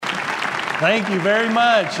Thank you very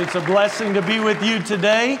much. It's a blessing to be with you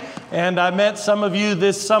today. And I met some of you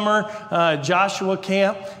this summer, Joshua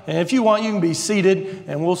Camp. And if you want, you can be seated,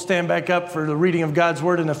 and we'll stand back up for the reading of God's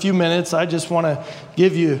Word in a few minutes. I just want to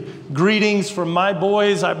give you greetings from my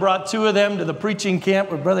boys. I brought two of them to the preaching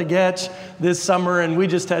camp with Brother Getch this summer, and we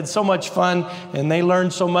just had so much fun, and they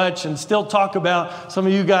learned so much, and still talk about some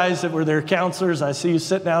of you guys that were their counselors. I see you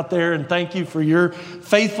sitting out there, and thank you for your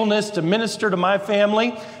faithfulness to minister to my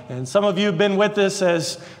family. And some of you have been with us,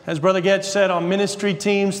 as Brother Getch said, on ministry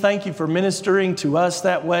teams. Thank you for ministering to us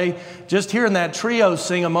that way. Just hearing that trio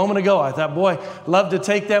sing a moment ago, I thought, boy, love to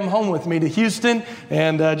take them home with me to Houston.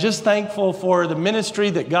 And just thankful for the ministry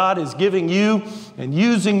that God is giving you and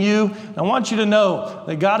using you. I want you to know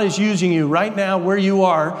that God is using you right now where you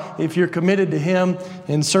are if you're committed to Him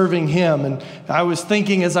and serving Him. And I was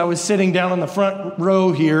thinking as I was sitting down on the front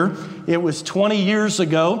row here, it was 20 years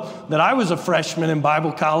ago that I was a freshman in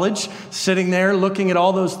Bible college, sitting there looking at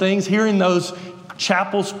all those things, hearing those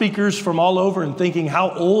chapel speakers from all over and thinking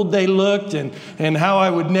how old they looked and how I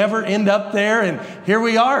would never end up there. And here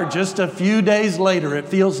we are just a few days later, it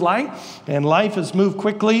feels like, and life has moved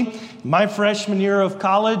quickly. My freshman year of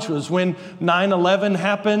college was when 9/11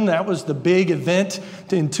 happened. That was the big event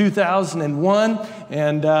in 2001.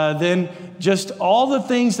 And then just all the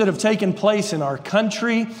things that have taken place in our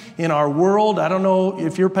country, in our world. I don't know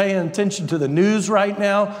if you're paying attention to the news right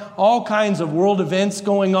now. All kinds of world events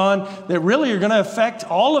going on that really are going to affect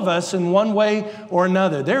all of us in one way or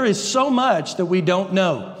another. There is so much that we don't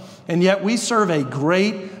know. And yet we serve a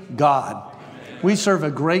great God. We serve a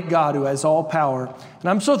great God who has all power. And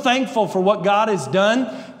I'm so thankful for what God has done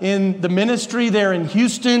in the ministry there in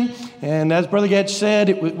Houston. And as Brother Getch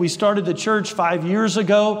said, we started the church 5 years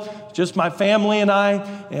ago, just my family and I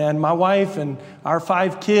and my wife and our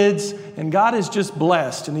 5 kids. And God has just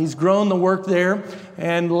blessed, and He's grown the work there.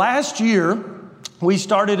 And last year, we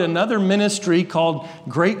started another ministry called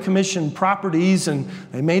Great Commission Properties, and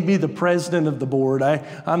they made me the president of the board.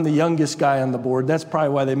 I'm the youngest guy on the board. That's probably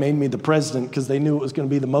why they made me the president, because they knew it was going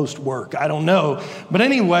to be the most work. I don't know. But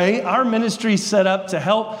anyway, our ministry set up to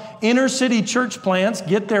help inner city church plants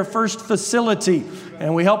get their first facility.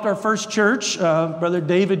 And we helped our first church, Brother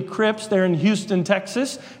David Cripps there in Houston,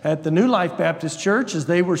 Texas, at the New Life Baptist Church, as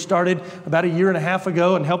they were started about 1.5 years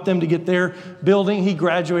ago, and helped them to get their building. He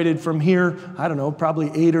graduated from here, I don't know,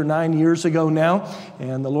 probably 8 or 9 years ago now.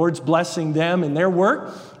 And the Lord's blessing them in their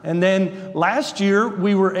work. And then last year,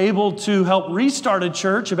 we were able to help restart a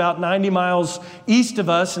church about 90 miles east of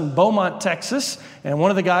us in Beaumont, Texas. And one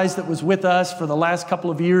of the guys that was with us for the last couple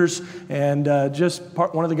of years, and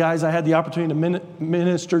one of the guys I had the opportunity to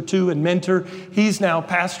minister to and mentor, he's now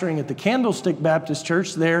pastoring at the Candlestick Baptist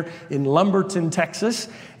Church there in Lumberton, Texas.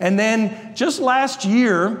 And then just last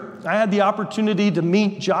year, I had the opportunity to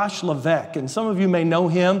meet Josh Levesque, and some of you may know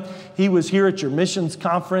him. He was here at your missions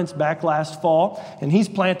conference back last fall, and he's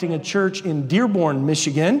planting a church in Dearborn,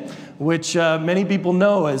 Michigan, which many people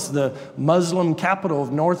know as the Muslim capital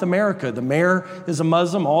of North America. The mayor is a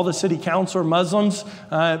Muslim, all the city council are Muslims,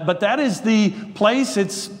 but that is the place.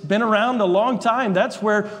 It's been around a long time. That's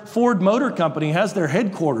where Ford Motor Company has their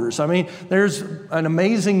headquarters. I mean, there's an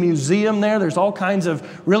amazing museum there. There's all kinds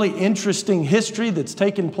of really interesting history that's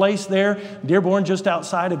taken place there. Dearborn, just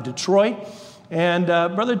outside of Detroit. And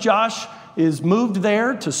Brother Josh is moved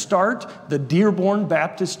there to start the Dearborn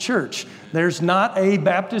Baptist Church. There's not a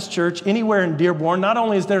Baptist church anywhere in Dearborn. Not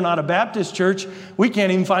only is there not a Baptist church, we can't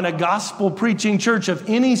even find a gospel preaching church of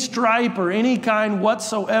any stripe or any kind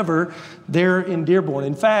whatsoever there in Dearborn.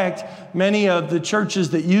 In fact, many of the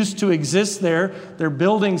churches that used to exist there, their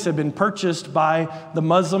buildings have been purchased by the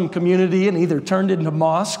Muslim community and either turned into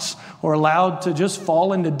mosques or allowed to just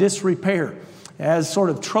fall into disrepair as sort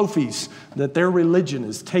of trophies that their religion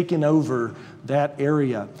has taken over that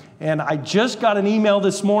area. And I just got an email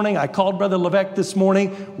this morning. I called Brother Levesque this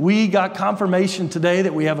morning. We got confirmation today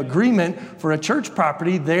that we have agreement for a church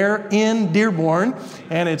property there in Dearborn,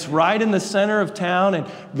 and it's right in the center of town, and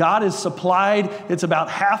God has supplied. It's about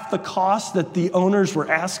half the cost that the owners were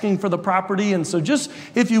asking for the property. And so just,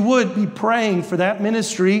 if you would, be praying for that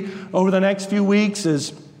ministry over the next few weeks,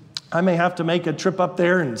 as I may have to make a trip up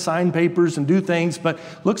there and sign papers and do things, but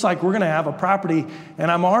looks like we're going to have a property, and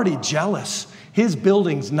I'm already jealous. His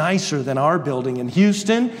building's nicer than our building in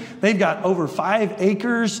Houston. They've got over 5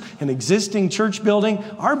 acres, an existing church building.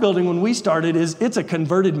 Our building, when we started, it's a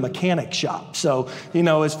converted mechanic shop. So,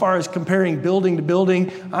 as far as comparing building to building,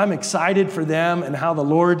 I'm excited for them and how the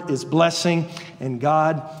Lord is blessing, and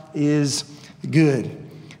God is good.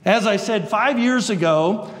 As I said, 5 years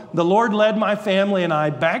ago, the Lord led my family and I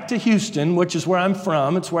back to Houston, which is where I'm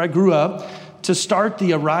from. It's where I grew up, to start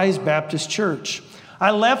the Arise Baptist Church. I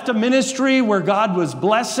left a ministry where God was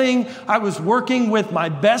blessing. I was working with my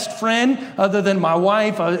best friend, other than my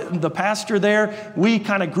wife, the pastor there. We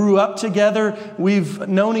kind of grew up together. We've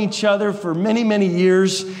known each other for many, many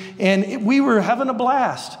years, and we were having a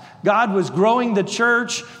blast. God was growing the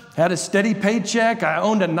church. Had a steady paycheck. I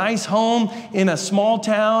owned a nice home in a small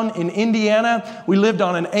town in Indiana. We lived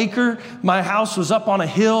on an acre. My house was up on a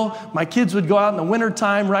hill. My kids would go out in the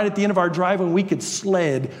wintertime right at the end of our driveway, and we could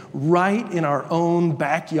sled right in our own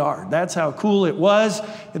backyard. That's how cool it was.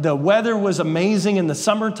 The weather was amazing in the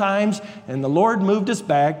summer times, and the Lord moved us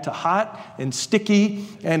back to hot and sticky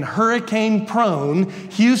and hurricane-prone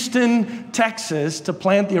Houston, Texas, to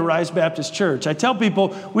plant the Arise Baptist Church. I tell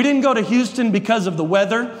people we didn't go to Houston because of the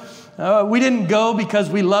weather. We didn't go because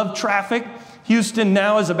we love traffic. Houston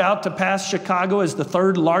now is about to pass Chicago as the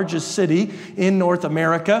third largest city in North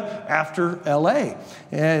America after LA.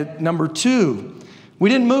 Number 2, we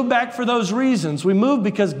didn't move back for those reasons. We moved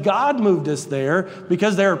because God moved us there,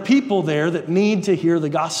 because there are people there that need to hear the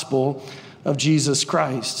gospel of Jesus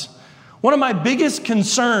Christ. One of my biggest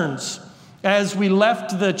concerns as we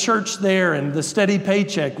left the church there and the steady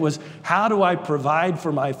paycheck was, how do I provide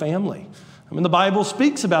for my family? I mean, the Bible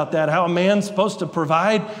speaks about that, how a man's supposed to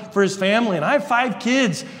provide for his family. And I have 5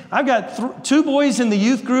 kids. I've got 2 boys in the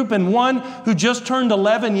youth group and one who just turned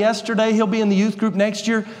 11 yesterday. He'll be in the youth group next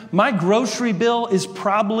year. My grocery bill is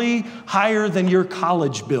probably higher than your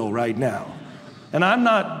college bill right now. And I'm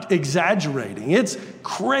not exaggerating. It's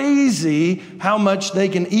crazy how much they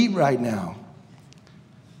can eat right now.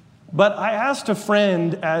 But I asked a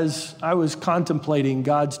friend as I was contemplating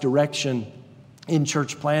God's direction in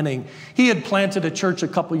church planting. He had planted a church a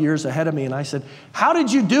couple years ahead of me, and I said, how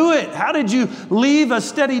did you do it? How did you leave a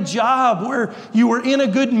steady job where you were in a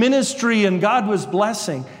good ministry and God was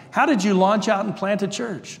blessing? How did you launch out and plant a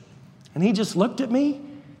church? And he just looked at me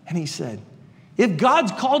and he said, if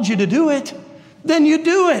God's called you to do it, then you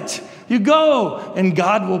do it. You go and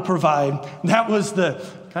God will provide. That was the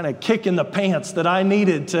kind of kick in the pants that I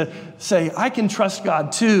needed to say, I can trust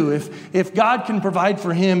God too. If God can provide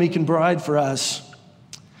for him, he can provide for us.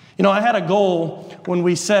 You know, I had a goal when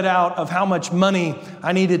we set out of how much money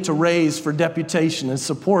I needed to raise for deputation and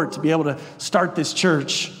support to be able to start this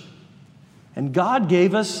church. And God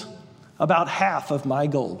gave us about half of my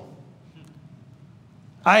goal.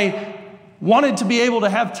 I wanted to be able to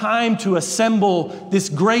have time to assemble this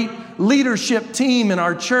great leadership team in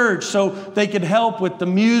our church so they could help with the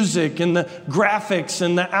music and the graphics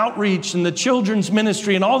and the outreach and the children's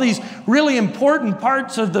ministry and all these really important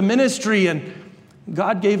parts of the ministry. And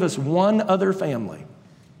God gave us one other family.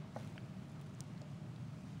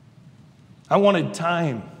 I wanted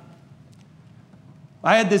time.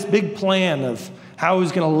 I had this big plan of how I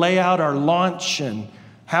was going to lay out our launch and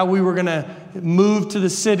how we were going to move to the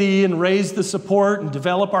city and raise the support and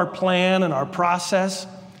develop our plan and our process.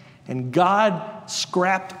 And God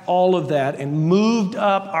scrapped all of that and moved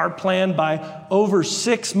up our plan by over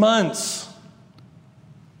 6 months.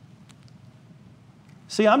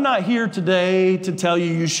 See, I'm not here today to tell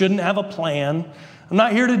you you shouldn't have a plan. I'm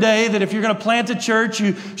not here today that if you're going to plant a church,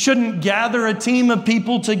 you shouldn't gather a team of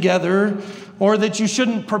people together, or that you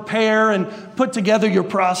shouldn't prepare and put together your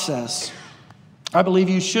process. I believe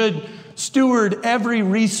you should steward every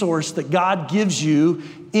resource that God gives you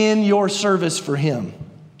in your service for him.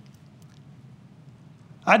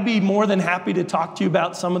 I'd be more than happy to talk to you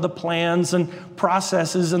about some of the plans and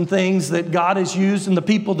processes and things that God has used and the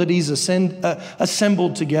people that he's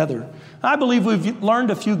assembled together. I believe we've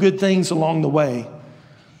learned a few good things along the way.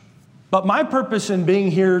 But my purpose in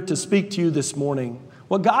being here to speak to you this morning,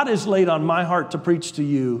 what God has laid on my heart to preach to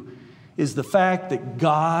you, is the fact that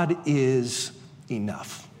God is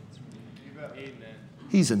enough.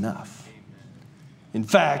 He's enough. In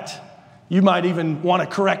fact, you might even want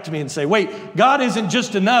to correct me and say, wait, God isn't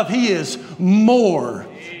just enough. He is more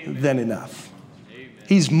than enough.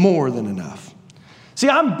 He's more than enough. See,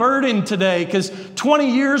 I'm burdened today because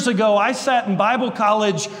 20 years ago, I sat in Bible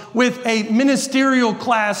college with a ministerial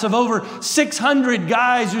class of over 600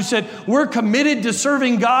 guys who said, we're committed to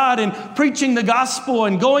serving God and preaching the gospel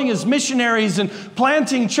and going as missionaries and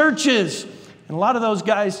planting churches. And a lot of those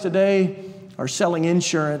guys today are selling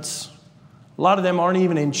insurance. A lot of them aren't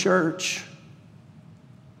even in church.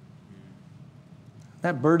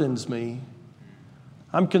 That burdens me.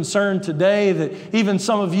 I'm concerned today that even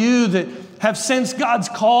some of you that have sensed God's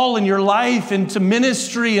call in your life into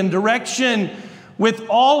ministry and direction, with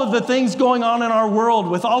all of the things going on in our world,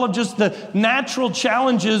 with all of just the natural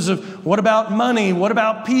challenges of what about money, what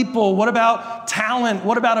about people, what about talent,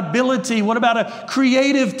 what about ability, what about a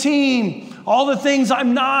creative team, all the things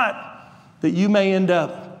I'm not. that you may end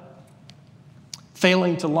up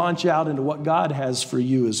failing to launch out into what God has for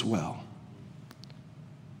you as well.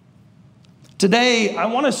 Today, I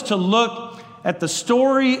want us to look at the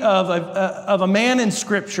story of a man in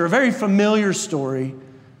Scripture, a very familiar story,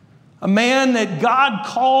 a man that God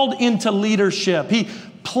called into leadership. He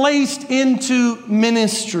placed into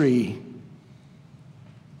ministry.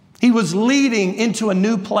 He was leading into a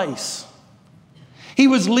new place. He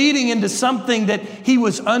was leading into something that he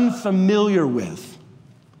was unfamiliar with.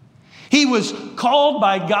 He was called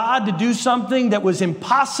by God to do something that was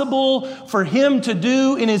impossible for him to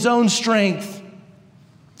do in his own strength.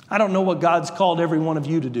 I don't know what God's called every one of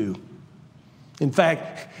you to do. In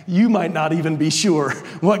fact, you might not even be sure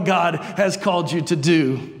what God has called you to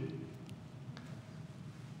do.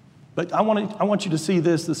 But I want you to see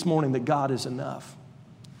this morning, that God is enough.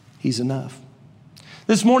 He's enough.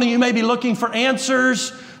 This morning you may be looking for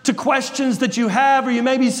answers to questions that you have, or you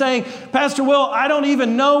may be saying, Pastor Will, I don't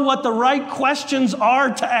even know what the right questions are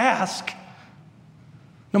to ask.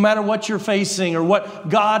 No matter what you're facing or what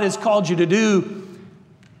God has called you to do,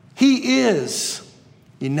 He is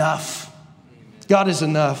enough. God is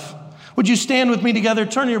enough. Would you stand with me together?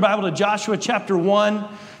 Turn your Bible to Joshua chapter 1.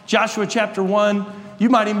 Joshua chapter 1. You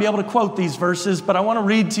might even be able to quote these verses, but I want to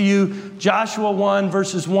read to you Joshua 1,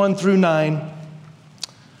 verses 1 through 9.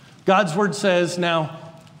 God's word says, "Now,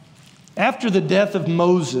 after the death of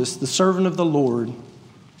Moses, the servant of the Lord,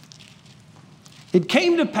 it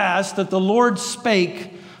came to pass that the Lord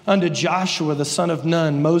spake unto Joshua, the son of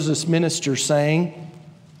Nun, Moses' minister, saying,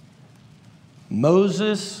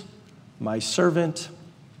 Moses, my servant,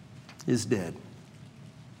 is dead."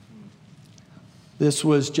 This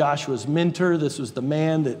was Joshua's mentor. This was the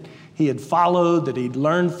man that he had followed, that he'd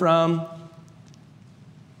learned from.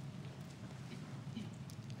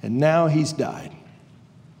 And now he's died.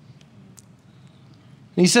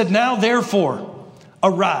 And he said, "Now therefore,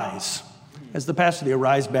 arise." As the pastor of the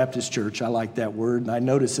Arise Baptist Church, I like that word, and I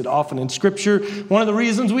notice it often in Scripture. One of the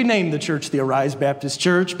reasons we named the church the Arise Baptist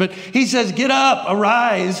Church. But he says, "Get up,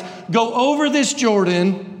 arise, go over this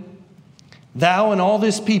Jordan, thou and all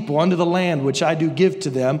this people, unto the land which I do give to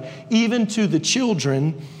them, even to the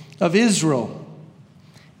children of Israel.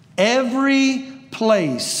 Every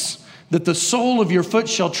place that the sole of your foot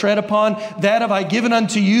shall tread upon, that have I given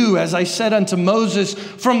unto you, as I said unto Moses,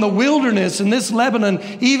 from the wilderness and this Lebanon,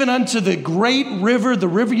 even unto the great river, the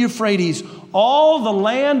river Euphrates, all the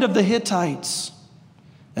land of the Hittites,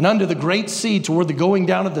 and unto the great sea toward the going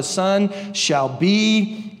down of the sun shall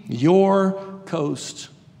be your coast.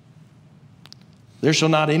 There shall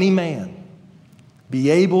not any man be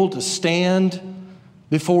able to stand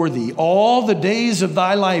before thee all the days of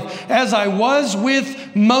thy life. As I was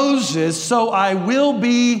with Moses, so I will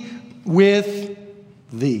be with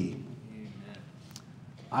thee.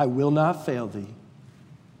 I will not fail thee,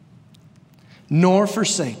 nor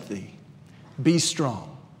forsake thee. Be strong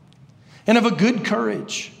and of a good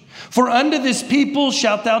courage. For unto this people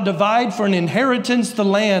shalt thou divide for an inheritance the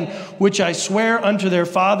land which I swear unto their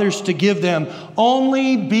fathers to give them.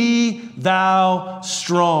 Only be thou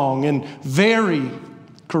strong and very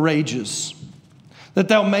courageous, that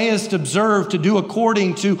thou mayest observe to do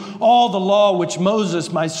according to all the law which Moses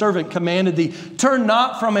my servant commanded thee. Turn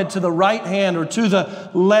not from it to the right hand or to the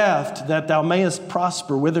left, that thou mayest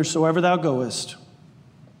prosper whithersoever thou goest."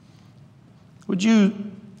 Would you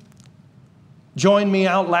join me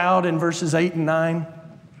out loud in verses 8 and 9?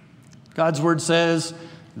 God's word says,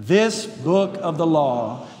 "This book of the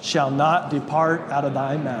law shall not depart out of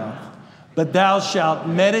thy mouth, but thou shalt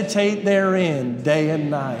meditate therein day and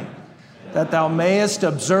night, that thou mayest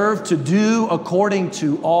observe to do according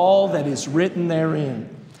to all that is written therein.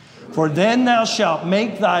 For then thou shalt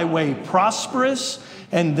make thy way prosperous,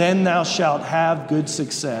 and then thou shalt have good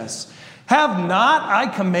success. Have not I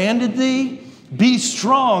commanded thee? Be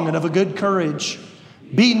strong and of a good courage.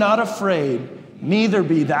 Be not afraid, neither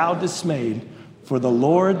be thou dismayed, for the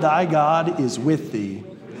Lord thy God is with thee,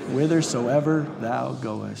 whithersoever thou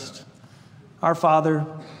goest." Our Father,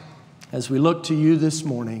 as we look to you this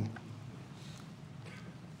morning,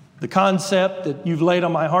 the concept that you've laid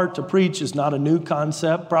on my heart to preach is not a new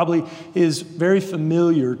concept, probably is very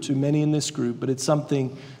familiar to many in this group, but it's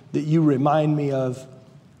something that you remind me of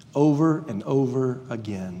over and over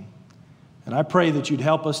again. And I pray that you'd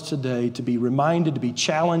help us today to be reminded, to be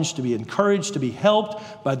challenged, to be encouraged, to be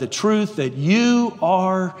helped by the truth that you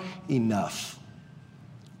are enough.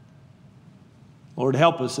 Lord,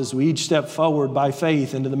 help us as we each step forward by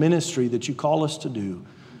faith into the ministry that you call us to do.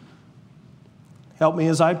 Help me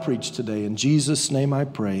as I preach today. In Jesus' name I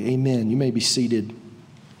pray. Amen. You may be seated.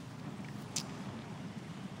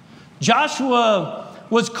 Joshua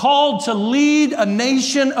was called to lead a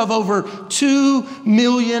nation of over 2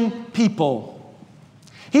 million people.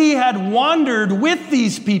 He had wandered with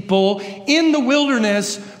these people in the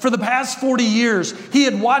wilderness for the past 40 years. He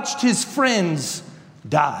had watched his friends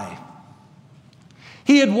die.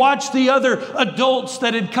 He had watched the other adults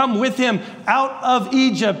that had come with him out of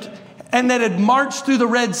Egypt and that had marched through the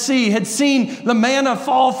Red Sea, had seen the manna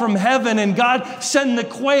fall from heaven and God send the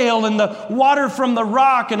quail and the water from the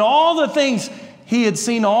rock and all the things. He had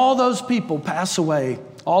seen all those people pass away,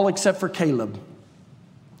 all except for Caleb.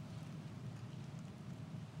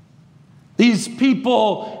 These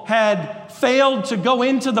people had failed to go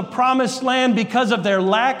into the promised land because of their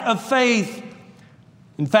lack of faith.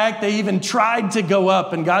 In fact, they even tried to go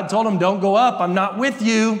up, and God told them, "Don't go up, I'm not with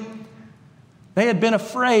you." They had been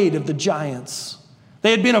afraid of the giants. They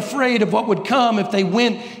had been afraid of what would come if they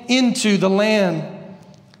went into the land.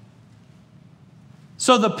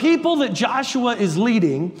 So the people that Joshua is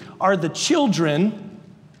leading are the children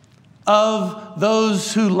of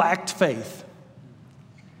those who lacked faith.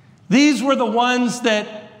 These were the ones that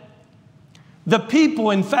the people,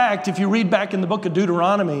 in fact, if you read back in the book of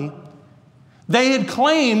Deuteronomy, they had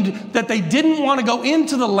claimed that they didn't want to go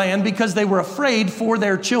into the land because they were afraid for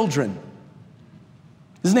their children.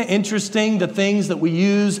 Isn't it interesting, the things that we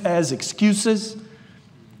use as excuses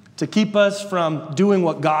to keep us from doing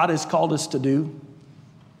what God has called us to do?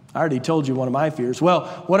 I already told you one of my fears. Well,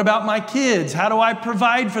 what about my kids? How do I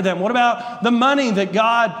provide for them? What about the money that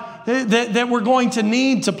that we're going to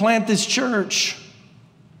need to plant this church?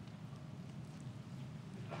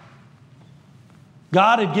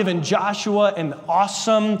 God had given Joshua an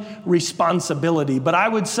awesome responsibility, but I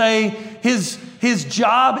would say his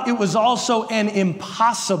job, it was also an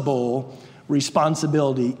impossible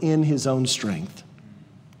responsibility in his own strength.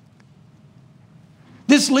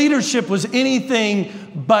 This leadership was anything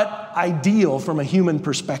but ideal from a human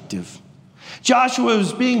perspective. Joshua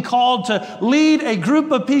was being called to lead a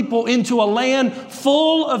group of people into a land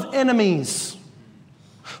full of enemies,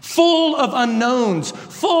 full of unknowns,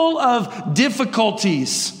 full of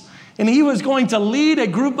difficulties. And he was going to lead a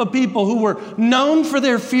group of people who were known for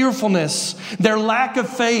their fearfulness, their lack of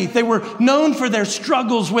faith. They were known for their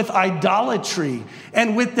struggles with idolatry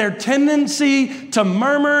and with their tendency to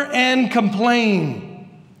murmur and complain.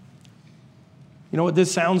 You know what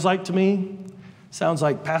this sounds like to me? Sounds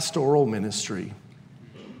like pastoral ministry.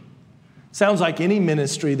 Sounds like any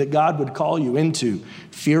ministry that God would call you into.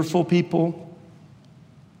 Fearful people,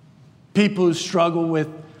 people who struggle with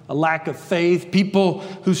a lack of faith, people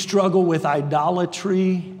who struggle with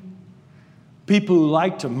idolatry, people who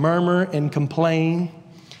like to murmur and complain.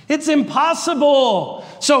 It's impossible.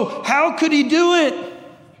 So how could he do it?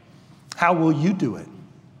 How will you do it?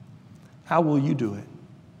 How will you do it?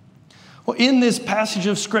 Well, in this passage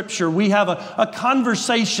of Scripture, we have a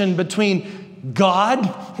conversation between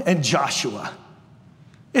God and Joshua.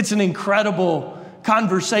 It's an incredible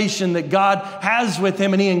conversation that God has with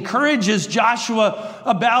him, and he encourages Joshua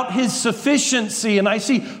about his sufficiency. And I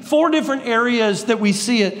see 4 different areas that we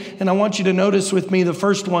see it, and I want you to notice with me the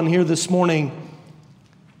first one here this morning.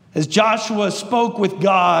 As Joshua spoke with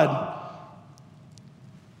God,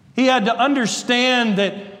 he had to understand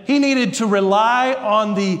that he needed to rely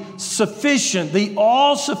on the sufficient, the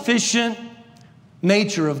all-sufficient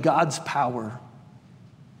nature of God's power.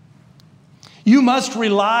 You must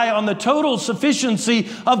rely on the total sufficiency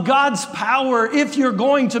of God's power if you're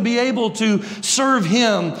going to be able to serve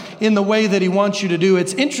him in the way that he wants you to do.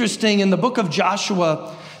 It's interesting in the book of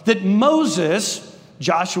Joshua that Moses,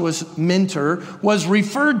 Joshua's mentor, was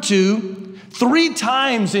referred to 3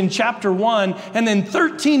 times in chapter 1 and then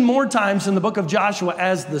 13 more times in the book of Joshua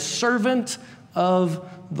as the servant of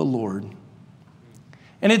the Lord.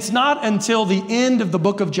 And it's not until the end of the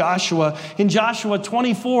book of Joshua, in Joshua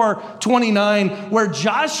 24:29, where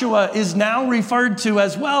Joshua is now referred to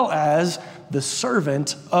as well as the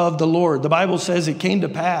servant of the Lord. The Bible says it came to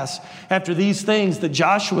pass after these things that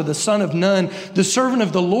Joshua, the son of Nun, the servant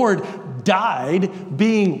of the Lord, died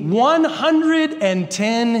being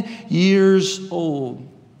 110 years old.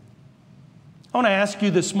 I want to ask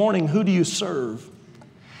you this morning, who do you serve?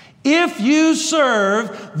 If you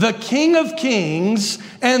serve the King of Kings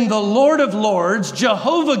and the Lord of Lords,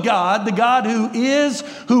 Jehovah God, the God who is,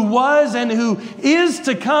 who was, and who is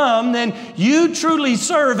to come, then you truly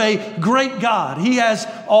serve a great God. He has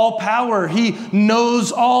all power. He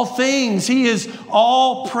knows all things. He is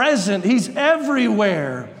all present. He's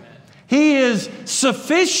everywhere. He is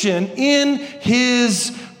sufficient in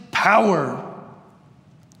his power.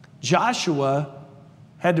 Joshua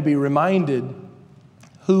had to be reminded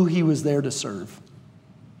who he was there to serve.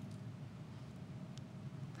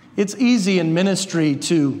 It's easy in ministry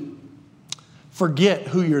to forget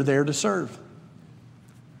who you're there to serve.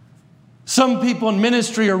 Some people in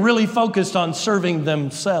ministry are really focused on serving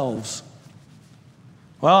themselves.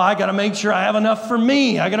 Well, I got to make sure I have enough for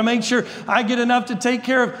me. I got to make sure I get enough to take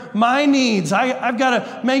care of my needs. I've got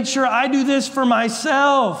to make sure I do this for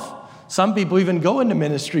myself. Some people even go into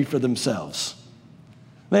ministry for themselves.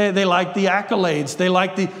 They like the accolades. They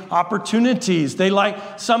like the opportunities. They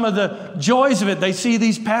like some of the joys of it. They see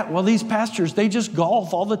these pastors, they just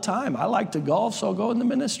golf all the time. I like to golf, so I'll go in the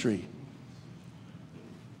ministry.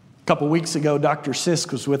 A couple weeks ago, Dr.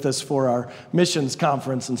 Sisk was with us for our missions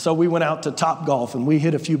conference, and so we went out to Topgolf, and we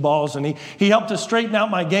hit a few balls, and he helped us straighten out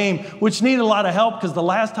my game, which needed a lot of help because the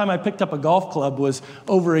last time I picked up a golf club was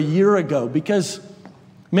over a year ago, because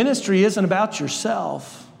ministry isn't about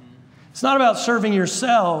yourself. It's not about serving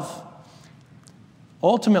yourself.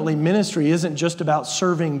 Ultimately, ministry isn't just about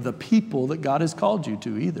serving the people that God has called you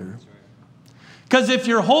to either. Because if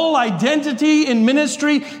your whole identity in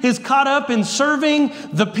ministry is caught up in serving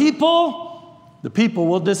the people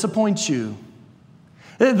will disappoint you.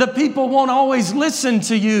 The people won't always listen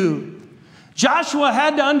to you. Joshua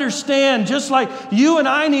had to understand, just like you and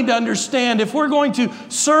I need to understand, if we're going to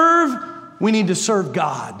serve, we need to serve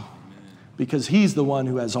God, because He's the one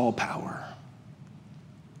who has all power.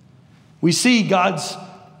 We see God's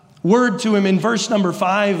word to him in verse number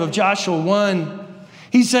 5 of Joshua 1.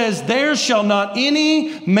 He says, there shall not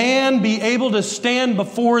any man be able to stand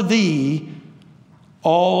before thee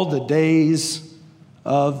all the days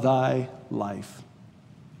of thy life.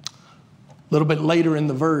 A little bit later in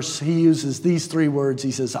the verse, he uses these 3 words.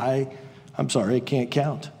 He says, I can't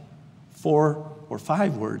count. 4 or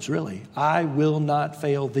 5 words, really. I will not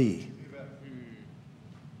fail thee.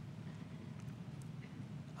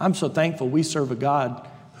 I'm so thankful we serve a God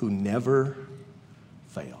who never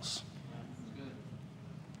fails.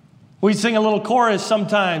 We sing a little chorus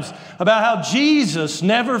sometimes about how Jesus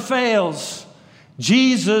never fails.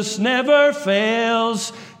 Jesus never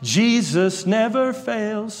fails. Jesus never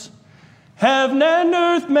fails. Heaven and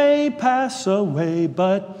earth may pass away,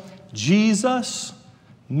 but Jesus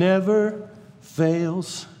never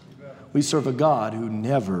fails. We serve a God who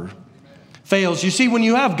never fails. You see, when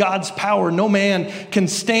you have God's power, no man can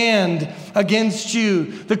stand against you.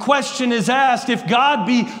 The question is asked, if God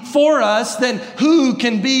be for us, then who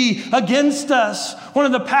can be against us? One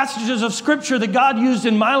of the passages of Scripture that God used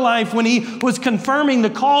in my life when He was confirming the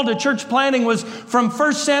call to church planting was from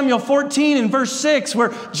 1 Samuel 14 and verse 6,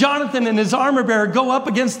 where Jonathan and his armor bearer go up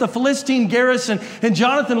against the Philistine garrison, and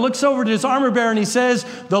Jonathan looks over to his armor bearer and he says,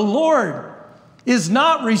 the Lord is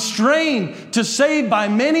not restrained to save by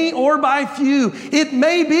many or by few. It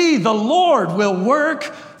may be the Lord will work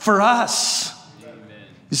for us. Amen.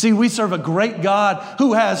 You see, we serve a great God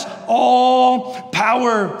who has all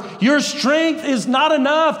power. Your strength is not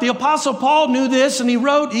enough. The Apostle Paul knew this, and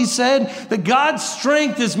he said that God's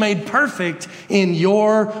strength is made perfect in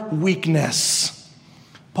your weakness.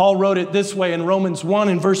 Paul wrote it this way in Romans 1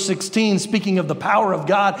 and verse 16, speaking of the power of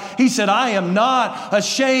God. He said, I am not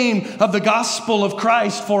ashamed of the gospel of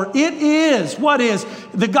Christ, for it is, what is?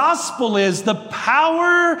 The gospel is the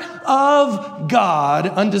power of God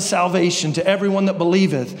unto salvation to everyone that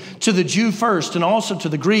believeth, to the Jew first and also to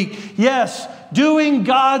the Greek. Yes, doing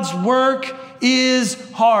God's work is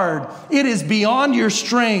hard. It is beyond your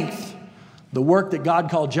strength. The work that God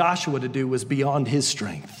called Joshua to do was beyond his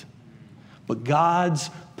strength. But God's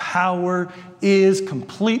power is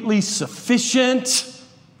completely sufficient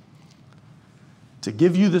to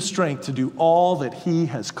give you the strength to do all that He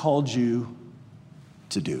has called you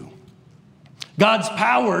to do. God's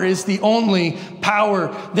power is the only power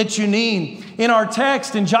that you need. In our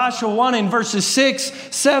text in Joshua 1 in verses 6,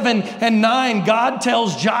 7, and 9, God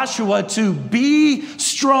tells Joshua to be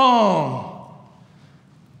strong.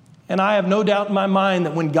 And I have no doubt in my mind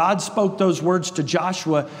that when God spoke those words to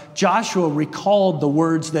Joshua, Joshua recalled the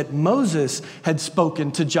words that Moses had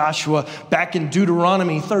spoken to Joshua back in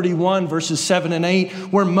Deuteronomy 31, verses 7 and 8,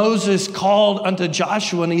 where Moses called unto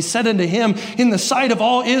Joshua, and he said unto him, in the sight of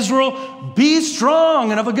all Israel, be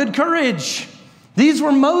strong and of a good courage. These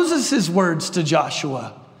were Moses' words to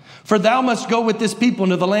Joshua. For thou must go with this people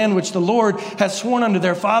into the land which the Lord hath sworn unto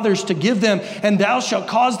their fathers to give them, and thou shalt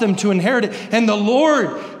cause them to inherit it. And the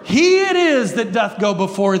Lord, He it is that doth go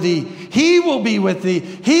before thee. He will be with thee.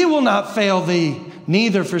 He will not fail thee,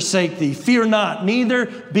 neither forsake thee. Fear not, neither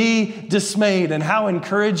be dismayed. And how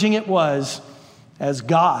encouraging it was as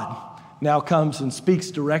God now comes and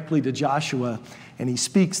speaks directly to Joshua, and he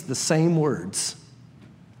speaks the same words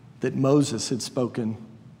that Moses had spoken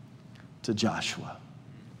to Joshua.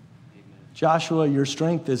 Joshua, your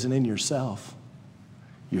strength isn't in yourself.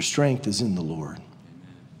 Your strength is in the Lord.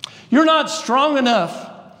 You're not strong enough.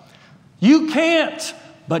 You can't,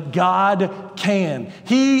 but God can.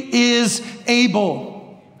 He is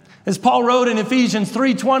able. As Paul wrote in Ephesians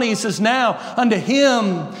 3:20, he says, now unto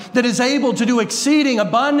him that is able to do exceeding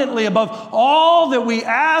abundantly above all that we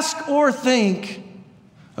ask or think,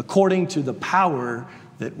 according to the power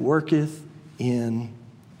that worketh in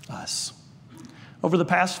us. Over the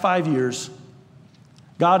past 5 years,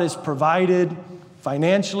 God has provided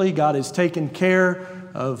financially. God has taken care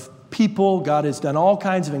of people. God has done all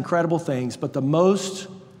kinds of incredible things. But the most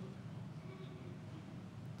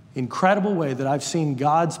incredible way that I've seen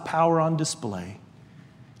God's power on display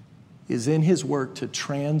is in His work to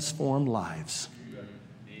transform lives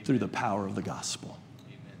through the power of the gospel.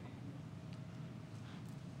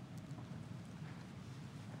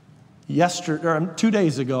 Yesterday, or 2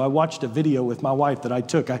 days ago, I watched a video with my wife that I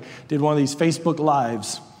took. I did one of these Facebook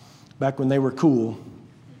Lives back when they were cool.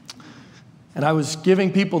 And I was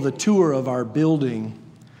giving people the tour of our building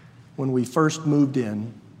when we first moved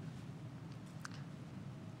in.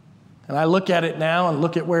 And I look at it now and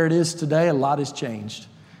look at where it is today. A lot has changed.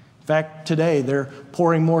 In fact, today they're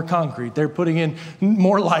pouring more concrete. They're putting in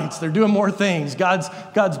more lights. They're doing more things. God's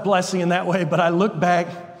blessing in that way. But I look back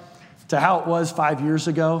to how it was 5 years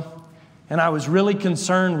ago. And I was really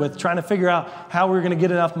concerned with trying to figure out how we were going to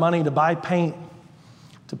get enough money to buy paint,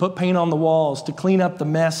 to put paint on the walls, to clean up the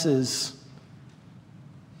messes,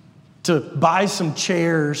 to buy some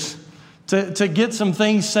chairs, to get some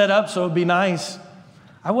things set up so it would be nice.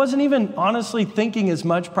 I wasn't even honestly thinking as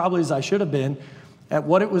much probably as I should have been at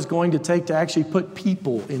what it was going to take to actually put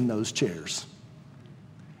people in those chairs.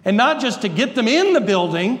 And not just to get them in the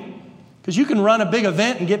building, because you can run a big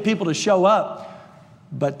event and get people to show up,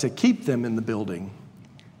 but to keep them in the building.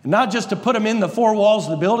 And not just to put them in the four walls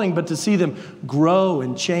of the building, but to see them grow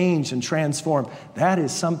and change and transform. That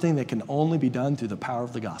is something that can only be done through the power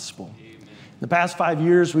of the gospel. Amen. In the past 5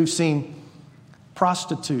 years, we've seen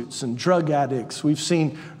prostitutes and drug addicts. We've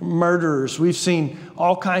seen murderers. We've seen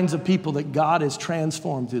all kinds of people that God has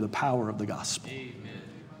transformed through the power of the gospel. Amen.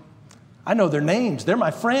 I know their names. They're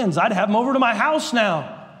my friends. I'd have them over to my house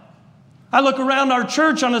now. I look around our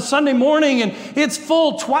church on a Sunday morning and it's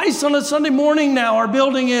full twice on a Sunday morning now, our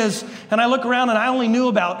building is. And I look around and I only knew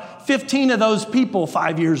about 15 of those people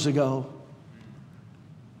 5 years ago.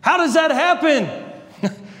 How does that happen?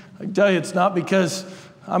 I tell you, it's not because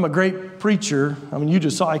I'm a great preacher. I mean, you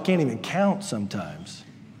just saw I can't even count sometimes.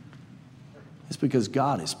 It's because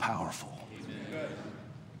God is powerful.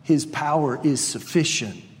 His power is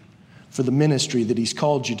sufficient for the ministry that He's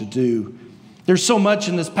called you to do. There's so much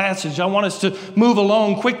in this passage. I want us to move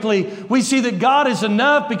along quickly. We see that God is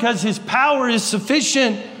enough because His power is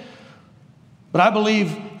sufficient. But I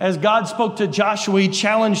believe as God spoke to Joshua, He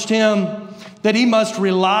challenged him that he must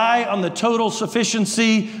rely on the total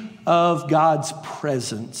sufficiency of God's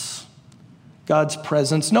presence. God's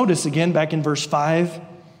presence. Notice again back in verse 5,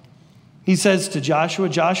 He says to Joshua,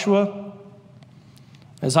 Joshua,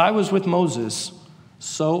 as I was with Moses,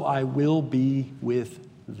 so I will be with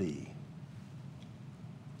thee.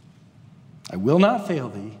 I will not fail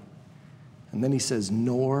thee. And then He says,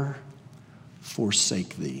 nor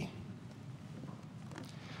forsake thee.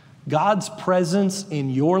 God's presence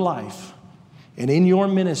in your life and in your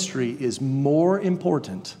ministry is more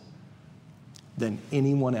important than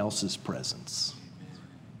anyone else's presence.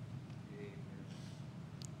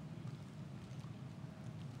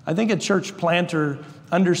 I think a church planter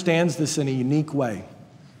understands this in a unique way.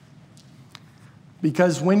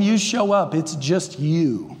 Because when you show up, it's just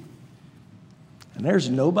you. And there's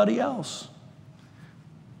nobody else.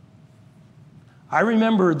 I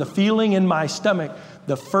remember the feeling in my stomach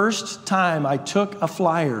the first time I took a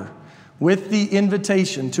flyer with the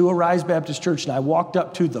invitation to Arise Baptist Church and I walked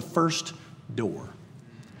up to the first door.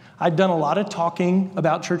 I'd done a lot of talking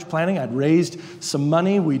about church planting. I'd raised some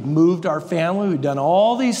money. We'd moved our family. We'd done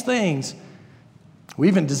all these things. We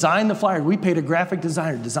even designed the flyer. We paid a graphic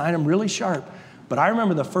designer to design them really sharp. But I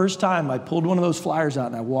remember the first time I pulled one of those flyers out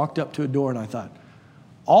and I walked up to a door and I thought,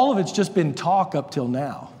 all of it's just been talk up till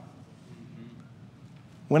now.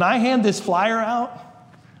 When I hand this flyer out,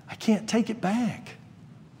 I can't take it back.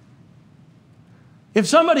 If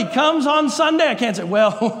somebody comes on Sunday, I can't say,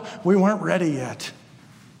 well, we weren't ready yet.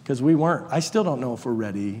 Because we weren't. I still don't know if we're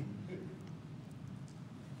ready.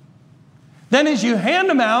 Then as you hand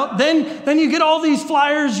them out, then you get all these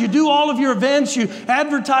flyers, you do all of your events, you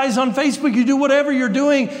advertise on Facebook, you do whatever you're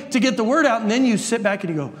doing to get the word out, and then you sit back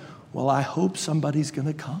and you go, well, I hope somebody's going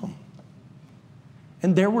to come.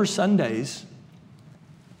 And there were Sundays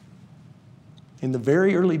in the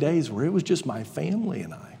very early days where it was just my family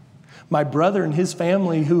and I. My brother and his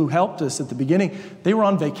family who helped us at the beginning, they were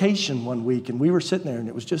on vacation one week, and we were sitting there, and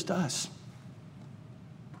it was just us.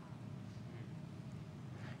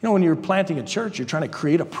 You know, when you're planting a church, you're trying to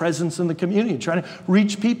create a presence in the community. You're trying to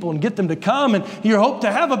reach people and get them to come, and you hope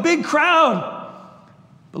to have a big crowd.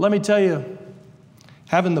 But let me tell you,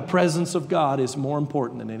 having the presence of God is more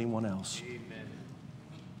important than anyone else. Amen.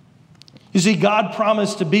 You see, God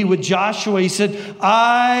promised to be with Joshua. He said,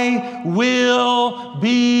 I will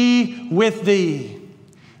be with thee.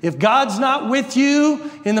 If God's not with you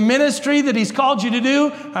in the ministry that He's called you to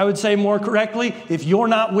do, I would say more correctly, if you're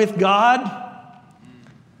not with God,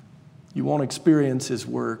 you won't experience His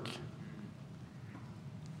work.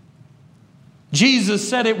 Jesus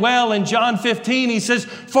said it well in John 15. He says,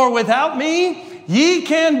 for without me, ye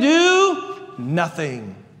can do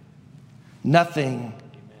nothing. Nothing.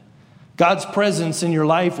 God's presence in your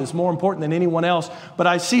life is more important than anyone else. But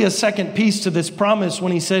I see a second piece to this promise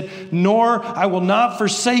when He said, nor I will not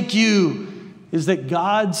forsake you, is that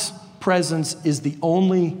God's presence is the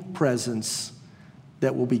only presence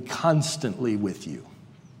that will be constantly with you.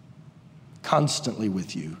 Constantly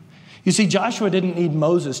with you. You see, Joshua didn't need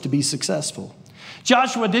Moses to be successful.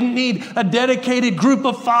 Joshua didn't need a dedicated group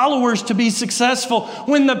of followers to be successful.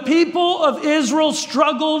 When the people of Israel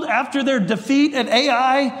struggled after their defeat at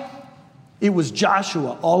Ai, it was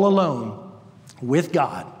Joshua all alone with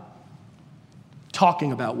God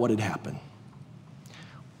talking about what had happened.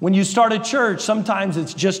 When you start a church, sometimes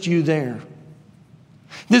it's just you there.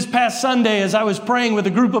 This past Sunday, as I was praying with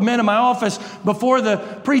a group of men in my office before the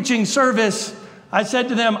preaching service, I said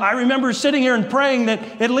to them, I remember sitting here and praying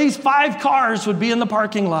that at least 5 cars would be in the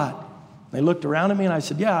parking lot. They looked around at me and I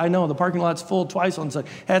said, yeah, I know, the parking lot's full twice on Sunday.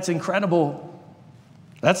 That's incredible.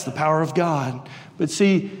 That's the power of God. But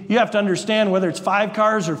see, you have to understand whether it's 5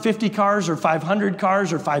 cars or 50 cars or 500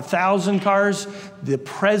 cars or 5,000 cars, the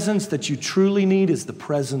presence that you truly need is the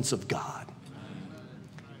presence of God.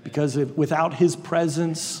 Because without His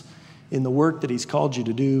presence in the work that He's called you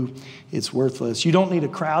to do, it's worthless. You don't need a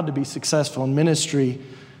crowd to be successful in ministry.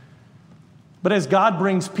 But as God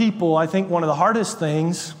brings people, I think one of the hardest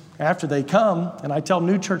things after they come, and I tell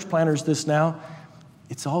new church planters this now,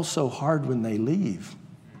 it's also hard when they leave.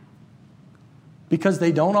 Because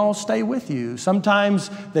they don't all stay with you. Sometimes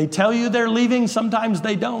they tell you they're leaving, sometimes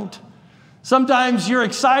they don't. Sometimes you're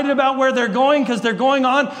excited about where they're going because they're going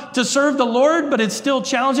on to serve the Lord, but it's still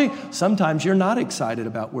challenging. Sometimes you're not excited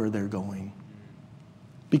about where they're going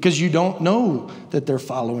because you don't know that they're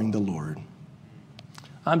following the Lord.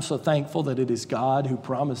 I'm so thankful that it is God who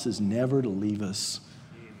promises never to leave us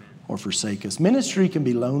or forsake us. Ministry can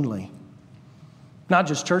be lonely. Not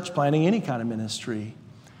just church planting, any kind of ministry.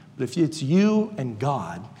 But if it's you and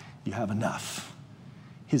God, you have enough.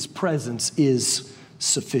 His presence is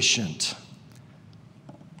sufficient.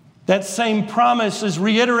 That same promise is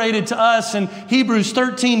reiterated to us in Hebrews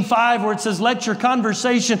 13:5, where it says, let your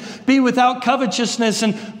conversation be without covetousness,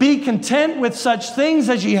 and be content with such things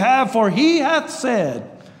as ye have, for He hath said,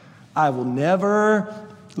 I will never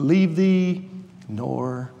leave thee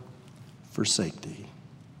nor forsake thee.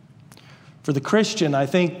 For the Christian, I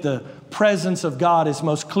think the presence of God is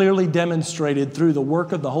most clearly demonstrated through the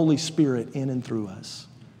work of the Holy Spirit in and through us.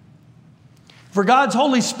 For God's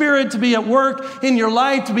Holy Spirit to be at work in your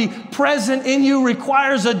life, to be present in you,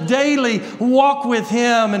 requires a daily walk with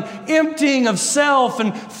Him, an emptying of self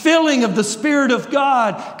and filling of the Spirit of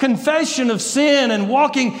God, confession of sin and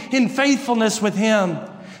walking in faithfulness with Him.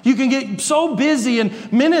 You can get so busy in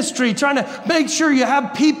ministry trying to make sure you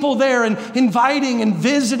have people there and inviting and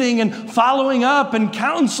visiting and following up and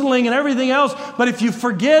counseling and everything else. But if you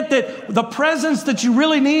forget that the presence that you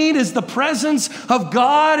really need is the presence of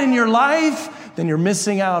God in your life, then you're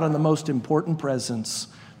missing out on the most important presence,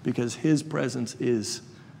 because His presence is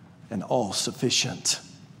an all-sufficient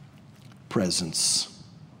presence.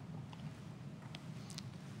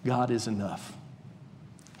 God is enough.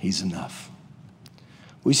 He's enough.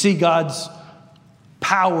 We see God's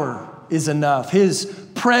power is enough. His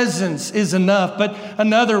presence is enough. But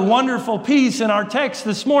another wonderful piece in our text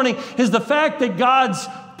this morning is the fact that God's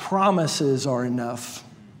promises are enough.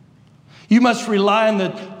 You must rely on the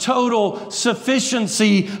total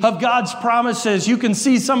sufficiency of God's promises. You can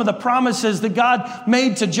see some of the promises that God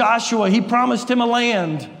made to Joshua. He promised him a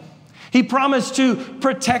land. He promised to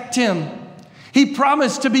protect him. He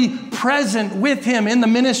promised to be present with him in the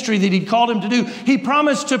ministry that He called him to do. He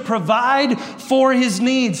promised to provide for his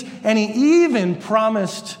needs. And He even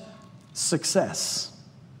promised success.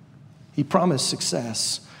 He promised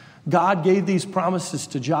success. God gave these promises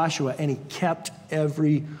to Joshua, and He kept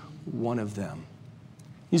every one of them.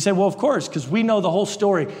 You say, well, of course, because we know the whole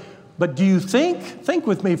story. But do you think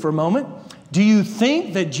with me for a moment, do you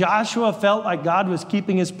think that Joshua felt like God was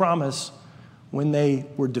keeping his promise when they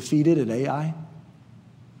were defeated at Ai?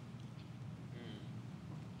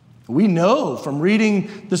 We know from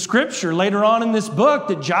reading the scripture later on in this book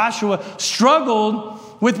that Joshua struggled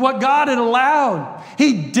with what God had allowed.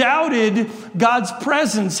 He doubted God's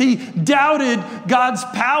presence. He doubted God's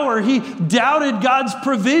power. He doubted God's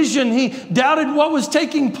provision. He doubted what was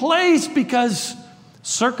taking place because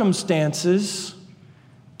circumstances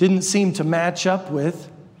didn't seem to match up with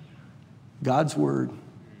God's word.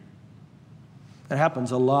 That happens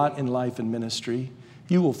a lot in life and ministry.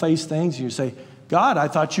 You will face things and you say, God, I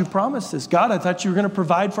thought you promised this. God, I thought you were going to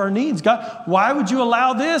provide for our needs. God, why would you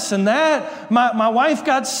allow this and that? My wife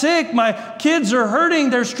got sick. My kids are hurting.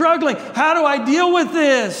 They're struggling. How do I deal with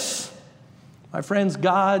this? My friends,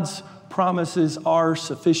 God's promises are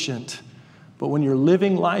sufficient. But when you're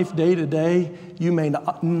living life day to day, you may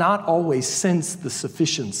not always sense the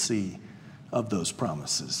sufficiency of those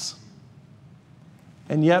promises.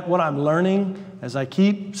 And yet what I'm learning as I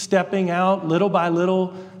keep stepping out little by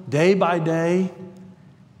little, day by day,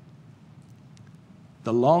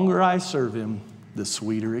 the longer I serve him, the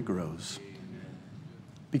sweeter it grows.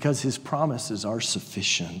 Because his promises are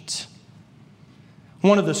sufficient.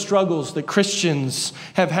 One of the struggles that Christians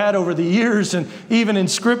have had over the years, and even in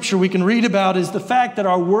Scripture we can read about, is the fact that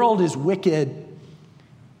our world is wicked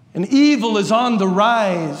and evil is on the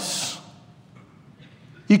rise.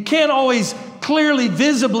 You can't always clearly,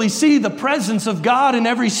 visibly see the presence of God in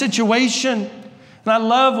every situation. And I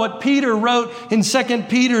love what Peter wrote in 2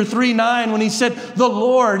 Peter 3:9 when he said, the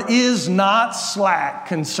Lord is not slack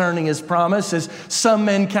concerning his promise, as some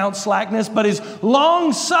men count slackness, but is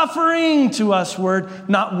long-suffering to usward,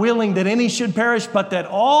 not willing that any should perish, but that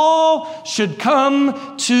all should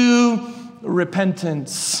come to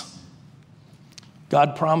repentance.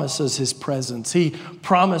 God promises his presence. He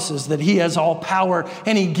promises that he has all power,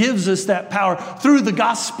 and he gives us that power through the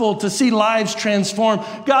gospel to see lives transformed.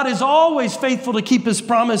 God is always faithful to keep his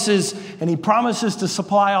promises, and he promises to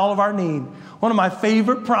supply all of our need. One of my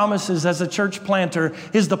favorite promises as a church planter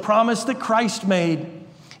is the promise that Christ made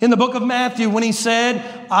in the book of Matthew when he said,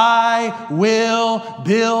 I will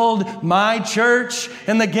build my church,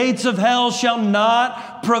 and the gates of hell shall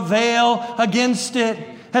not prevail against it.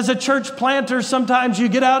 As a church planter, sometimes you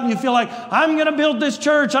get out and you feel like, I'm going to build this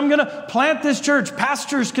church. I'm going to plant this church.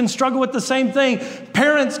 Pastors can struggle with the same thing.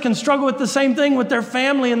 Parents can struggle with the same thing with their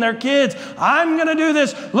family and their kids. I'm going to do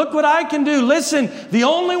this. Look what I can do. Listen, the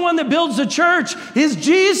only one that builds a church is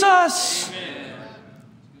Jesus. Amen.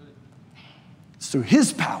 It's through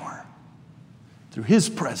his power, through his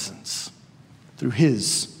presence, through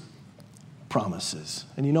his promises.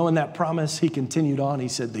 And you know, in that promise, he continued on. He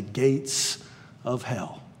said, the gates of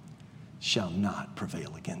hell shall not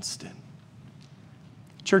prevail against it.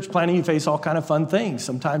 Church planting, you face all kind of fun things.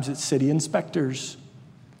 Sometimes it's city inspectors.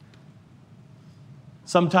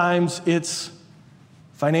 Sometimes it's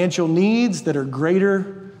financial needs that are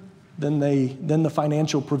greater than the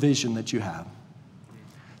financial provision that you have.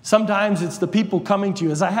 Sometimes it's the people coming to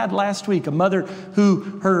you. As I had last week, a mother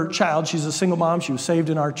who, her child, she's a single mom, she was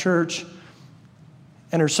saved in our church,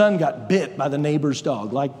 and her son got bit by the neighbor's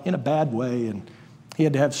dog, like in a bad way, and he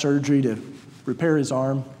had to have surgery to repair his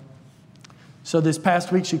arm. So this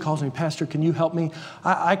past week, she calls me, Pastor, can you help me?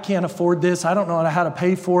 I can't afford this. I don't know how to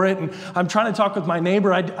pay for it. And I'm trying to talk with my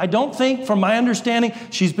neighbor. I don't think, from my understanding,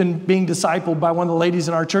 she's been being discipled by one of the ladies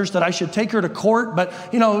in our church, that I should take her to court. But,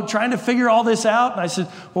 trying to figure all this out. And I said,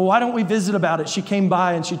 well, why don't we visit about it? She came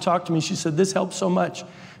by and she talked to me. She said, this helps so much.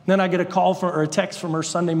 Then I get a call or a text from her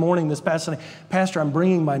Sunday morning, this past Sunday. Pastor, I'm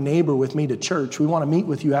bringing my neighbor with me to church. We want to meet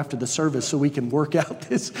with you after the service so we can work out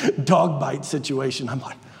this dog bite situation. I'm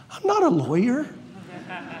like, I'm not a lawyer.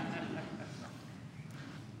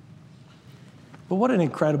 But what an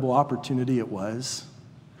incredible opportunity it was.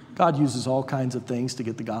 God uses all kinds of things to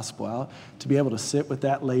get the gospel out. To be able to sit with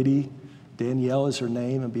that lady, Danielle is her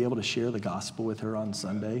name, and be able to share the gospel with her on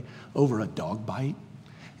Sunday over a dog bite.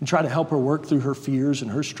 And try to help her work through her fears and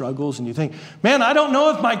her struggles. And you think, man, I don't know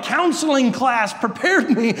if my counseling class prepared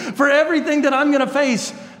me for everything that I'm going to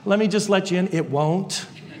face. Let me just let you in, it won't.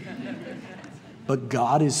 But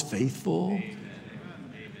God is faithful.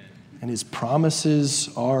 And his promises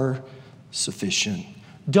are sufficient.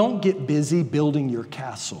 Don't get busy building your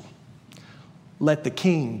castle. Let the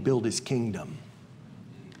king build his kingdom.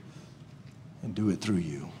 And do it through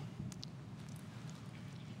you.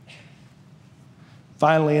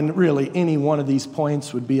 Finally, and really any one of these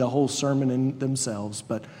points would be a whole sermon in themselves,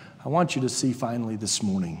 but I want you to see finally this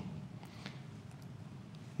morning.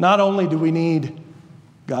 Not only do we need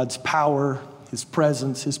God's power, His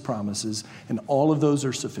presence, His promises, and all of those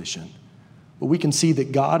are sufficient. But we can see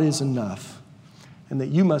that God is enough and that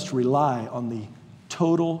you must rely on the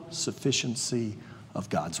total sufficiency of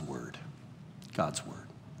God's Word. God's Word.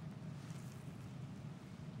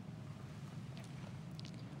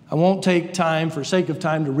 I won't take time, for sake of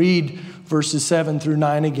time, to read verses 7 through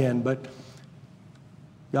 9 again, but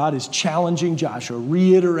God is challenging Joshua,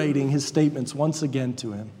 reiterating his statements once again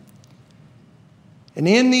to him. And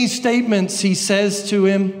in these statements, he says to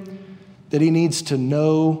him that he needs to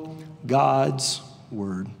know God's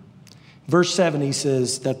Word. Verse 7, he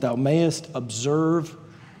says, that thou mayest observe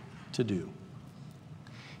to do.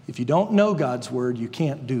 If you don't know God's Word, you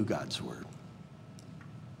can't do God's Word.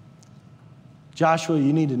 Joshua,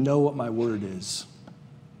 you need to know what my word is.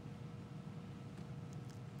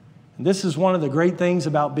 And this is one of the great things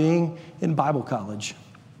about being in Bible college.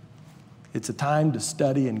 It's a time to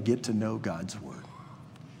study and get to know God's Word.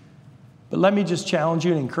 But let me just challenge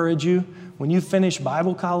you and encourage you. When you finish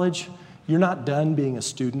Bible college, you're not done being a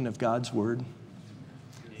student of God's Word.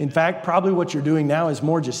 In fact, probably what you're doing now is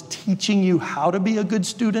more just teaching you how to be a good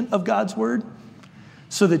student of God's Word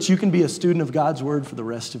so that you can be a student of God's Word for the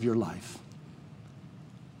rest of your life.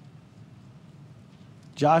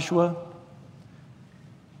 Joshua,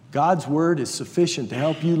 God's Word is sufficient to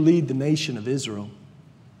help you lead the nation of Israel.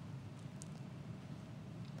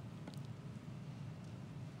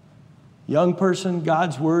 Young person,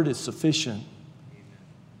 God's Word is sufficient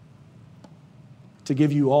to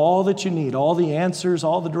give you all that you need, all the answers,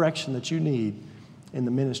 all the direction that you need in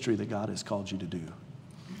the ministry that God has called you to do.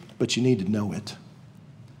 But you need to know it.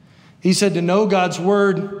 He said to know God's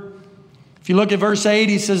Word. If you look at verse 8,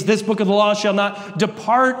 he says, this book of the law shall not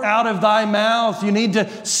depart out of thy mouth. You need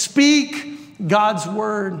to speak God's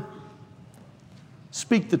Word.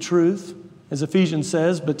 Speak the truth, as Ephesians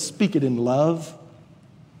says, but speak it in love.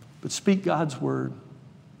 But speak God's Word.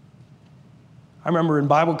 I remember in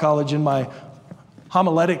Bible college in my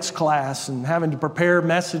homiletics class and having to prepare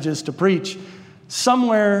messages to preach.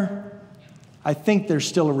 Somewhere, I think there's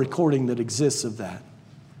still a recording that exists of that.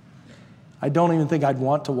 I don't even think I'd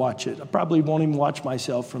want to watch it. I probably won't even watch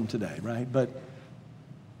myself from today, right? But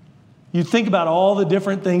you think about all the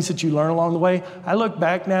different things that you learn along the way. I look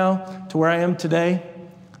back now to where I am today.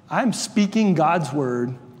 I'm speaking God's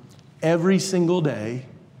Word every single day,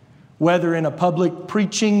 whether in a public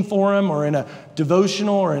preaching forum or in a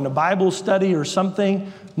devotional or in a Bible study or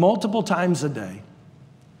something, multiple times a day.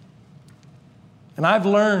 And I've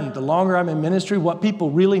learned the longer I'm in ministry, what people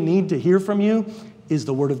really need to hear from you is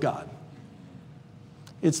the Word of God.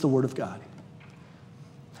 It's the Word of God.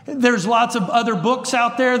 There's lots of other books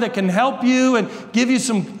out there that can help you and give you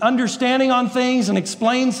some understanding on things and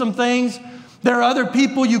explain some things. There are other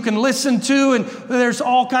people you can listen to, and there's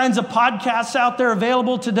all kinds of podcasts out there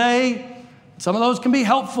available today. Some of those can be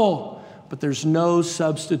helpful, but there's no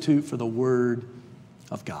substitute for the Word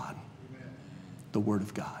of God. The Word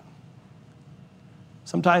of God.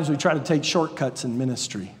 Sometimes we try to take shortcuts in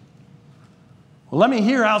ministry. Well, let me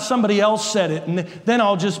hear how somebody else said it, and then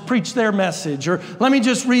I'll just preach their message. Or let me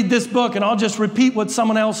just read this book, and I'll just repeat what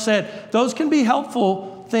someone else said. Those can be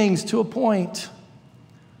helpful things to a point,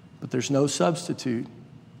 but there's no substitute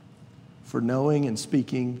for knowing and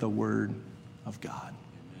speaking the Word of God.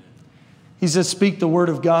 He says, speak the Word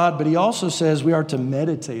of God, but he also says we are to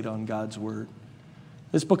meditate on God's Word.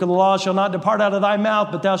 This book of the law shall not depart out of thy mouth,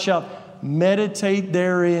 but thou shalt meditate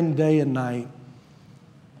therein day and night.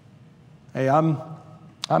 Hey,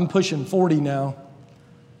 I'm pushing 40 now.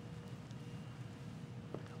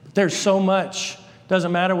 But there's so much.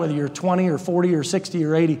 Doesn't matter whether you're 20 or 40 or 60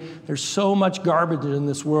 or 80. There's so much garbage in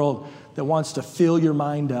this world that wants to fill your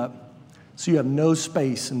mind up so you have no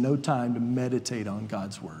space and no time to meditate on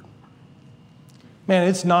God's Word. Man,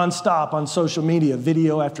 it's nonstop on social media,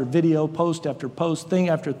 video after video, post after post, thing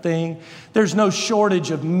after thing. There's no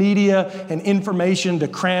shortage of media and information to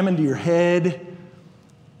cram into your head.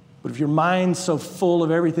 But if your mind's so full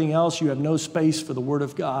of everything else, you have no space for the Word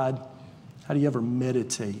of God. How do you ever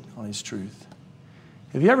meditate on His truth?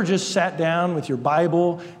 Have you ever just sat down with your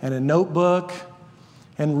Bible and a notebook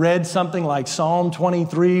and read something like Psalm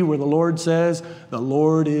 23, where the Lord says, the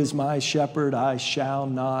Lord is my shepherd, I shall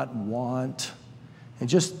not want. And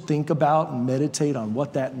just think about and meditate on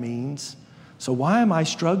what that means. So why am I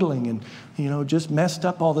struggling and, just messed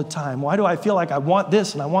up all the time? Why do I feel like I want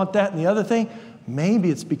this and I want that and the other thing? Maybe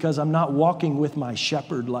it's because I'm not walking with my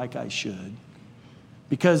shepherd like I should.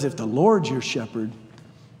 Because if the Lord's your shepherd,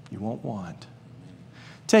 you won't want.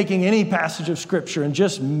 Taking any passage of Scripture and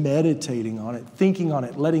just meditating on it, thinking on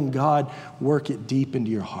it, letting God work it deep into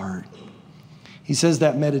your heart. He says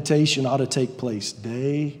that meditation ought to take place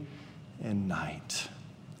day and night.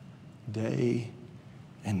 Day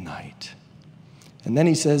and night. And then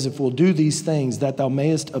he says, if we'll do these things that thou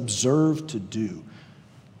mayest observe to do,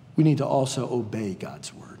 we need to also obey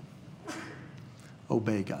God's word.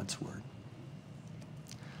 Obey God's word.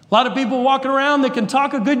 A lot of people walking around that can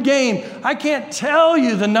talk a good game. I can't tell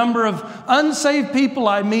you the number of unsaved people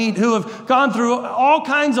I meet who have gone through all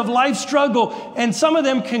kinds of life struggle, and some of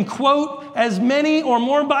them can quote as many or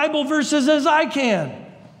more Bible verses as I can.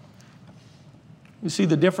 You see,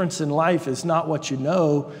 the difference in life is not what you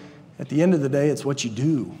know. At the end of the day, it's what you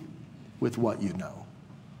do with what you know.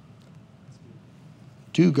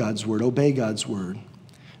 Do God's word, obey God's word.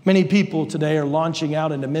 Many people today are launching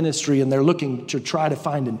out into ministry and they're looking to try to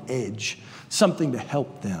find an edge, something to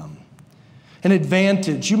help them, an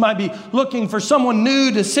advantage. You might be looking for someone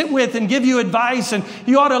new to sit with and give you advice, and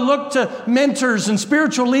you ought to look to mentors and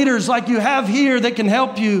spiritual leaders like you have here that can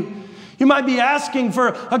help you. You might be asking for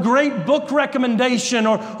a great book recommendation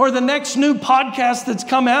or the next new podcast that's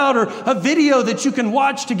come out or a video that you can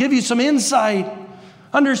watch to give you some insight.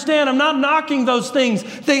 Understand, I'm not knocking those things.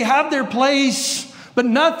 They have their place, but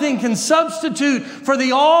nothing can substitute for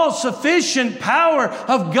the all-sufficient power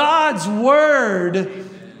of God's word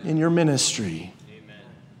in your ministry.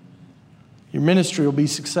 Your ministry will be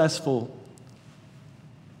successful,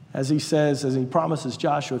 as he says, as he promises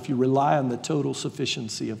Joshua, if you rely on the total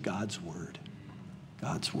sufficiency of God's word.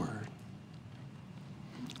 God's word.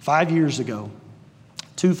 5 years ago,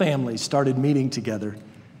 2 families started meeting together,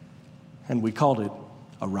 and we called it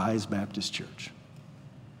Arise Baptist Church.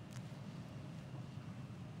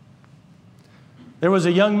 There was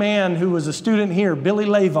a young man who was a student here, Billy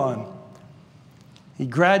Lavon. He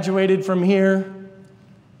graduated from here.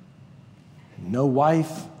 No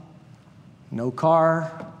wife, no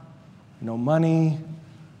car, no money,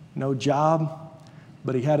 no job.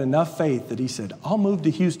 But he had enough faith that he said, I'll move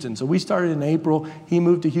to Houston. So we started in April. He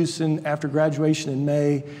moved to Houston after graduation in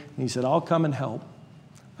May. And he said, I'll come and help.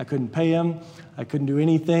 I couldn't pay him. I couldn't do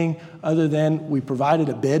anything other than we provided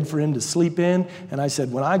a bed for him to sleep in. And I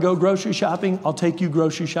said, when I go grocery shopping, I'll take you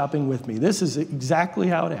grocery shopping with me. This is exactly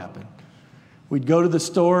how it happened. We'd go to the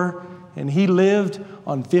store, and he lived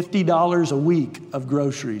on $50 a week of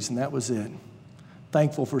groceries, and that was it.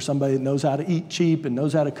 Thankful for somebody that knows how to eat cheap and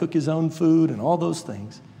knows how to cook his own food and all those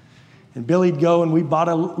things. And Billy'd go, and we bought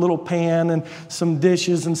a little pan and some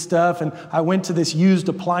dishes and stuff. And I went to this used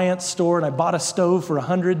appliance store, and I bought a stove for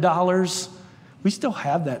 $100. We still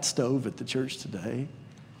have that stove at the church today.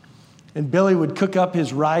 And Billy would cook up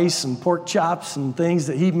his rice and pork chops and things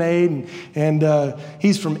that he made. And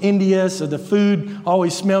he's from India, so the food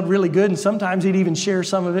always smelled really good. And sometimes he'd even share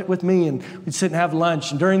some of it with me, and we'd sit and have lunch.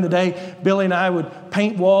 And during the day, Billy and I would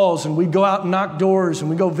paint walls, and we'd go out and knock doors, and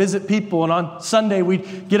we'd go visit people. And on Sunday,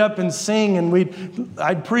 we'd get up and sing, and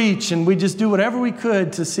I'd preach, and we'd just do whatever we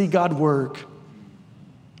could to see God work.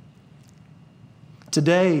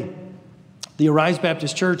 Today, the Arise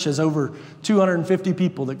Baptist Church has over 250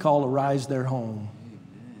 people that call Arise their home.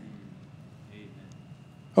 Amen.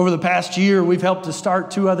 Over the past year, we've helped to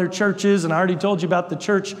start 2 other churches, and I already told you about the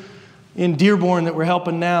church in Dearborn that we're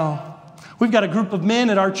helping now. We've got a group of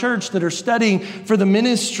men at our church that are studying for the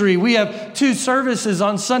ministry. We have 2 services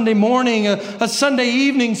on Sunday morning, a Sunday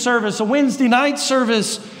evening service, a Wednesday night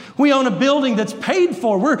service. We own a building that's paid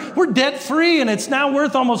for. We're debt-free, and it's now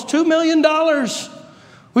worth almost $2 million.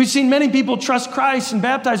 We've seen many people trust Christ and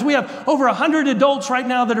baptized. We have over 100 adults right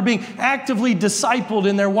now that are being actively discipled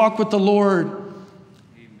in their walk with the Lord. Amen.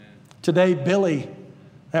 Today, Billy,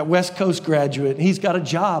 that West Coast graduate, he's got a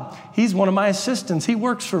job. He's one of my assistants. He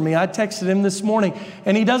works for me. I texted him this morning,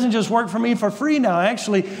 and he doesn't just work for me for free now.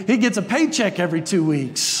 Actually, he gets a paycheck every 2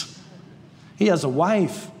 weeks. He has a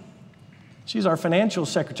wife. She's our financial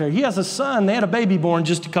secretary. He has a son. They had a baby born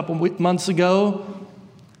just a couple months ago,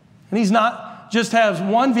 and he's not just has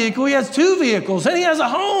one vehicle, he has 2 vehicles, and he has a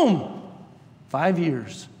home. 5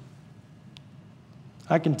 years.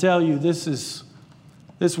 I can tell you this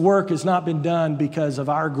work has not been done because of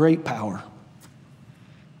our great power.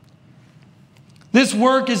 This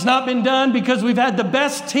work has not been done because we've had the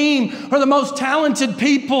best team or the most talented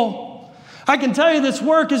people. I can tell you this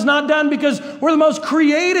work is not done because we're the most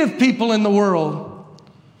creative people in the world,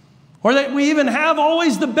 or that we even have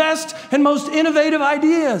always the best and most innovative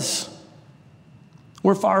ideas.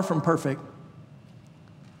 We're far from perfect.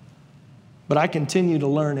 But I continue to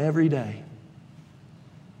learn every day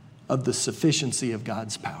of the sufficiency of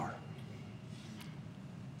God's power,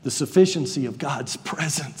 the sufficiency of God's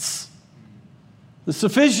presence, the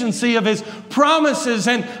sufficiency of His promises.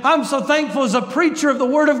 And I'm so thankful as a preacher of the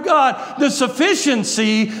Word of God, the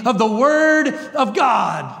sufficiency of the Word of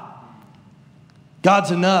God.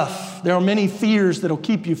 God's enough. There are many fears that will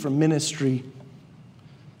keep you from ministry.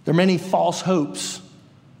 There are many false hopes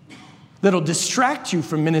that will distract you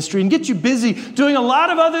from ministry and get you busy doing a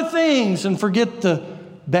lot of other things and forget the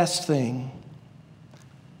best thing.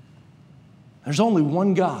 There's only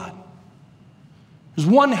one God. There's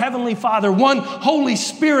one Heavenly Father, one Holy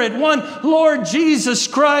Spirit, one Lord Jesus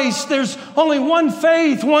Christ. There's only one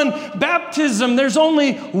faith, one baptism. There's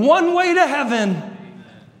only one way to heaven.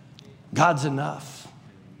 God's enough.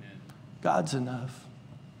 God's enough.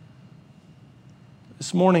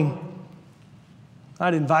 This morning,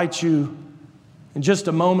 I'd invite you in just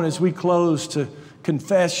a moment as we close to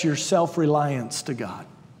confess your self-reliance to God.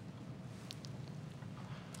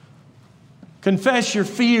 Confess your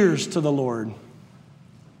fears to the Lord.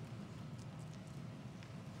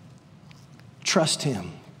 Trust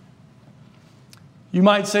Him. You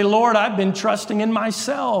might say, Lord, I've been trusting in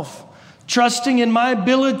myself, trusting in my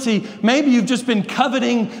ability. Maybe you've just been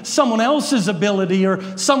coveting someone else's ability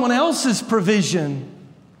or someone else's provision.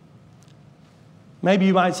 Maybe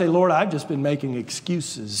you might say, Lord, I've just been making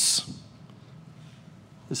excuses.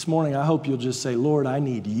 This morning, I hope you'll just say, Lord, I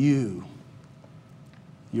need you.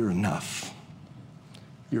 You're enough.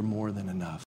 You're more than enough.